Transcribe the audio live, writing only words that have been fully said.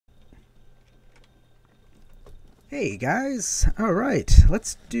Hey guys, alright,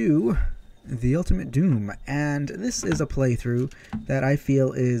 let's do the Ultimate Doom, and this is a playthrough that I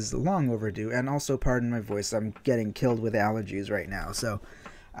feel is long overdue, and also, pardon my voice, I'm getting killed with allergies right now, so,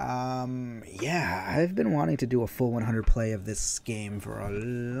 yeah, I've been wanting to do a full 100 play of this game for a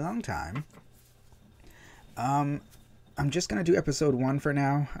long time. I'm just gonna do episode 1 for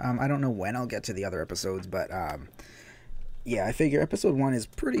now. I don't know when I'll get to the other episodes, but, yeah, I figure episode 1 is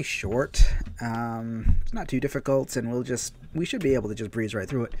pretty short. It's not too difficult, and we should be able to just breeze right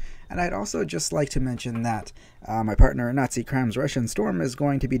through it. And I'd also just like to mention that my partner, Nazi Crimes Russian Storm, is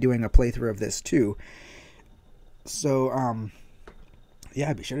going to be doing a playthrough of this too. So,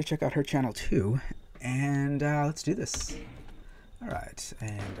 yeah, be sure to check out her channel too. And let's do this. Alright,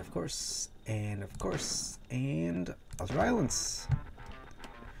 and of course, and ultra violence.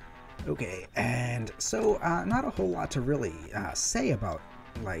 Okay, and so not a whole lot to really say about,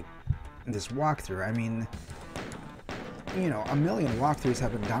 like, this walkthrough. I mean, you know, a million walkthroughs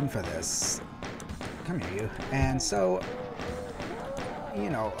have been done for this. Come here, you. And so,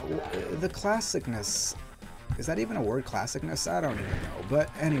 you know, the classicness, is that even a word, classicness? I don't even know. But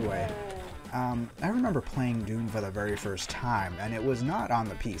anyway, I remember playing Doom for the very first time, and it was not on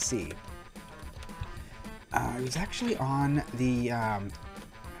the PC. It was actually on the...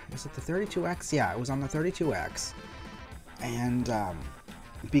 was it the 32X? Yeah, it was on the 32X. And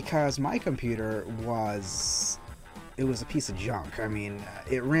because my computer was... it was a piece of junk. I mean,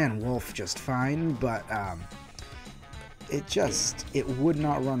 it ran Wolf just fine, but it would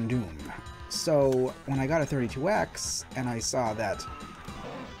not run Doom. So when I got a 32X and I saw that...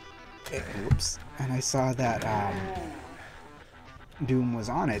 whoops. And I saw that Doom was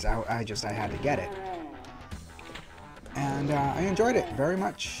on it, I had to get it. And I enjoyed it very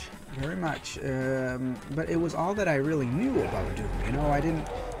much, but it was all that I really knew about Doom. You know, I didn't.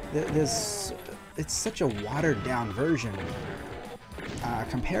 It's such a watered down version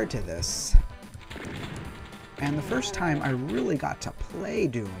compared to this. And the first time I really got to play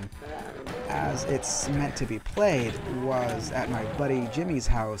Doom as it's meant to be played was at my buddy Jimmy's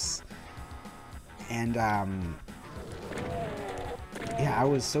house, and yeah, I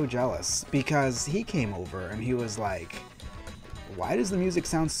was so jealous because he came over and he was like, why does the music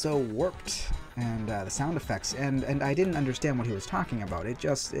sound so warped, and the sound effects, and I didn't understand what he was talking about. It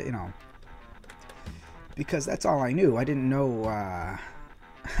just, you know, because that's all I knew. I didn't know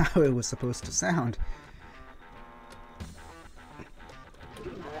how it was supposed to sound.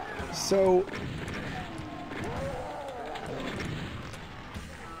 So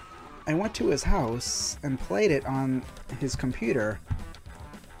I went to his house and played it on his computer,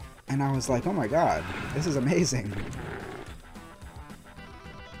 and I was like, oh my god, this is amazing.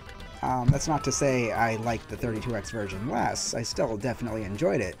 That's not to say I liked the 32X version less. I still definitely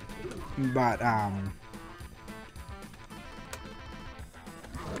enjoyed it. But,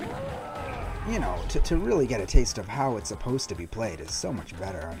 you know, to really get a taste of how it's supposed to be played is so much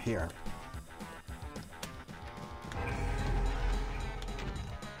better on here.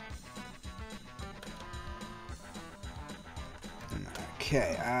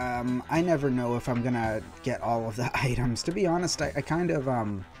 Okay, I never know if I'm gonna get all of the items. To be honest, I kind of,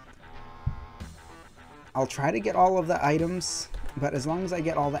 I'll try to get all of the items, but as long as I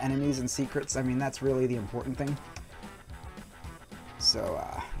get all the enemies and secrets, I mean, that's really the important thing. So,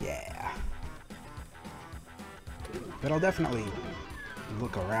 yeah. But I'll definitely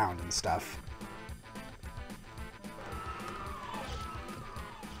look around and stuff.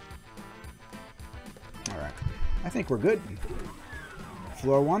 Alright, I think we're good.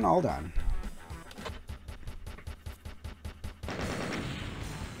 Floor 1, all done.